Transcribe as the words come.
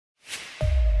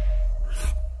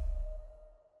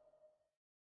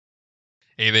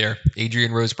Hey there,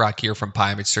 Adrian Rosebrock here from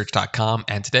PyImageSearch.com,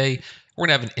 and today we're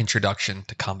going to have an introduction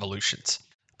to convolutions.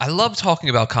 I love talking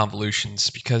about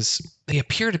convolutions because they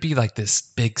appear to be like this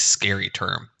big scary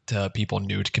term to people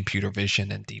new to computer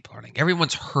vision and deep learning.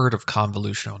 Everyone's heard of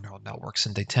convolutional neural networks,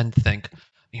 and they tend to think,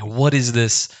 what is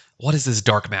this? What is this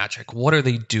dark magic? What are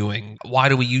they doing? Why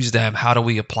do we use them? How do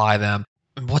we apply them?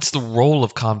 And what's the role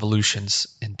of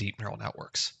convolutions in deep neural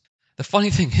networks? The funny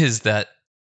thing is that,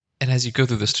 and as you go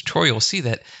through this tutorial, you'll see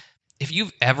that if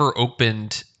you've ever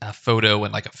opened a photo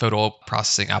in like a photo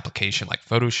processing application like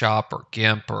Photoshop or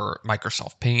GIMP or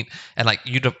Microsoft Paint, and like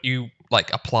you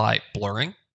like apply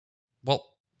blurring, well,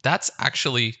 that's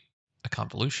actually a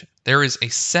convolution. There is a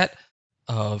set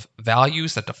of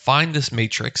values that define this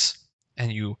matrix,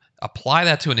 and you apply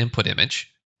that to an input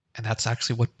image, and that's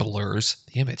actually what blurs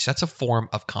the image. That's a form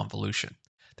of convolution.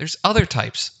 There's other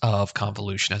types of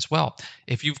convolution as well.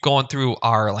 If you've gone through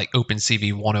our like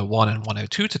OpenCV 101 and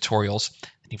 102 tutorials,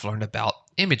 and you've learned about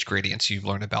image gradients, you've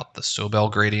learned about the Sobel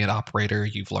gradient operator,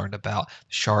 you've learned about the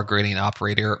Char gradient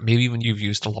operator, maybe even you've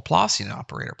used a Laplacian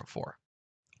operator before.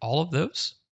 All of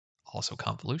those, also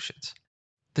convolutions.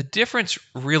 The difference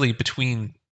really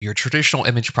between your traditional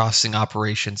image processing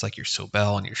operations like your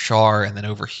Sobel and your Char, and then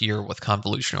over here with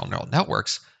convolutional neural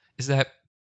networks, is that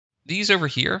these over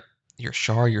here, your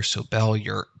Char, your Sobel,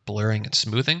 your blurring and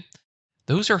smoothing,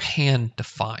 those are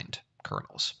hand-defined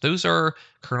kernels. Those are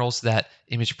kernels that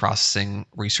image processing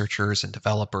researchers and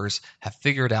developers have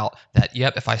figured out that,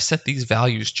 yep, if I set these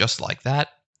values just like that,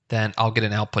 then I'll get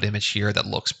an output image here that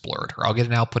looks blurred, or I'll get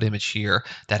an output image here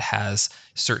that has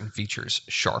certain features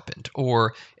sharpened.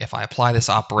 Or if I apply this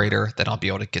operator, then I'll be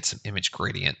able to get some image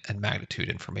gradient and magnitude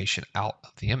information out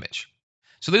of the image.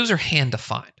 So those are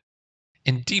hand-defined.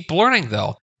 In deep learning,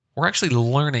 though, we're actually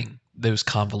learning those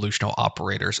convolutional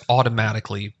operators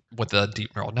automatically with a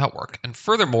deep neural network. And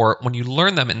furthermore, when you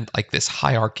learn them in like this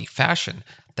hierarchy fashion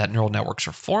that neural networks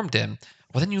are formed in,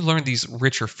 well, then you learn these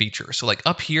richer features. So like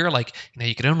up here, like,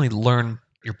 you can only learn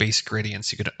your basic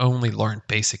gradients. You can only learn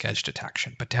basic edge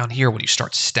detection. But down here, when you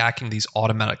start stacking these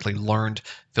automatically learned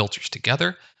filters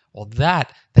together, well,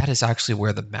 that is actually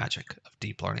where the magic of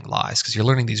deep learning lies, because you're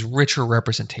learning these richer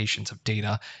representations of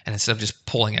data, and instead of just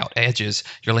pulling out edges,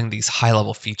 you're learning these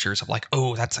high-level features of like,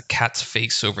 oh, that's a cat's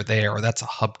face over there, or that's a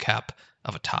hubcap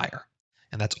of a tire.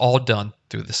 And that's all done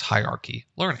through this hierarchy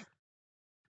learning.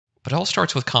 But it all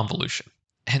starts with convolution.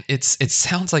 And it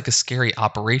sounds like a scary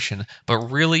operation,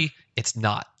 but really it's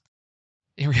not.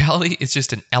 In reality, it's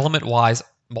just an element-wise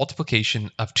multiplication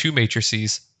of two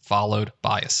matrices followed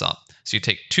by a sum. So you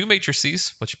take two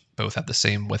matrices, which both have the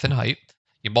same width and height,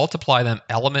 you multiply them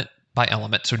element by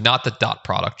element, so not the dot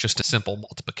product, just a simple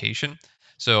multiplication.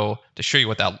 So to show you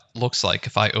what that looks like,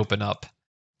 if I open up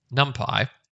NumPy,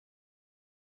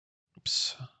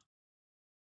 oops,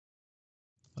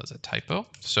 that was a typo.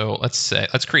 So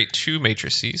let's create two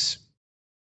matrices,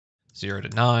 0 to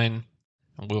 9,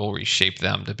 and we'll reshape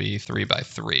them to be 3 by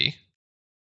 3.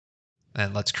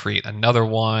 And let's create another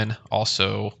one,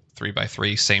 also 3 by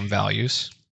 3, same values.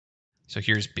 So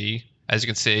here's B. As you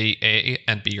can see, A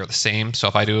and B are the same. So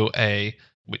if I do A,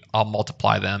 I'll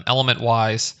multiply them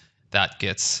element-wise. That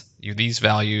gets you these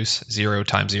values. 0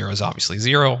 times 0 is obviously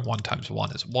 0. 1 times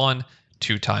 1 is 1.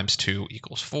 2 times 2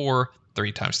 equals 4.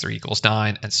 3 times 3 equals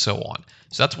 9, and so on.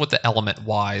 So that's what the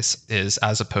element-wise is,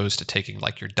 as opposed to taking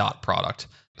like your dot product,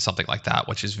 something like that,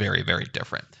 which is very, very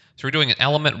different. So we're doing an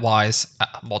element-wise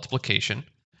multiplication,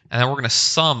 and then we're going to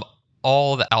sum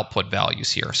all the output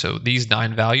values here. So these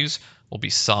 9 values will be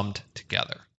summed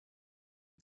together.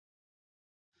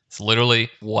 It's literally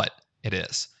what it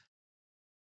is.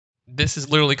 This is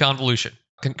literally convolution.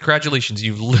 Congratulations,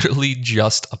 you've literally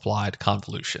just applied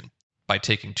convolution by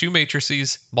taking two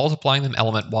matrices, multiplying them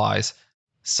element-wise,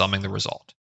 summing the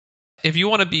result. If you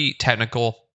want to be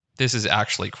technical, this is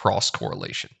actually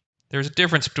cross-correlation. There's a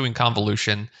difference between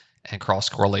convolution and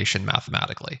cross-correlation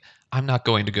mathematically. I'm not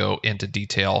going to go into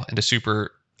detail, into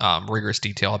super rigorous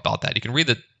detail about that. You can read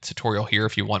the tutorial here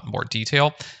if you want more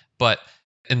detail, but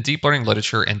in deep learning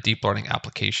literature and deep learning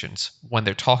applications, when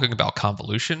they're talking about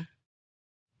convolution,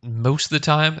 most of the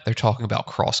time they're talking about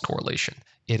cross-correlation.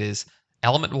 It is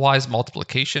element-wise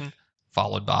multiplication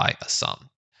followed by a sum.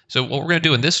 So what we're going to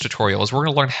do in this tutorial is we're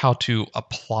going to learn how to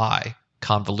apply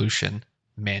convolution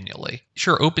manually.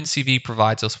 Sure, OpenCV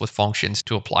provides us with functions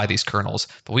to apply these kernels,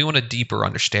 but we want a deeper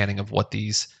understanding of what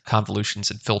these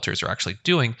convolutions and filters are actually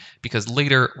doing, because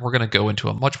later we're going to go into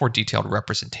a much more detailed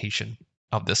representation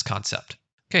of this concept.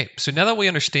 Okay, so now that we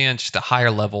understand just a higher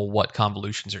level what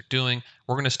convolutions are doing,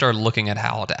 we're going to start looking at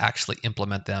how to actually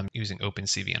implement them using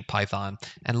OpenCV and Python.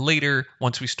 And later,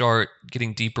 once we start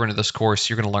getting deeper into this course,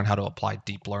 you're going to learn how to apply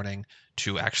deep learning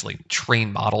to actually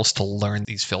train models to learn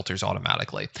these filters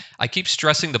automatically. I keep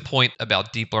stressing the point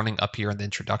about deep learning up here in the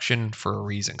introduction for a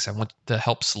reason, because I want to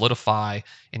help solidify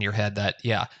in your head that,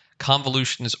 yeah,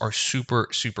 convolutions are super,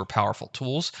 super powerful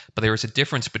tools, but there is a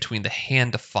difference between the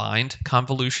hand-defined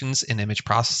convolutions in image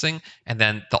processing and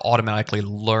then the automatically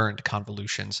learned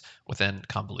convolutions within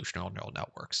convolutional neural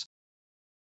networks.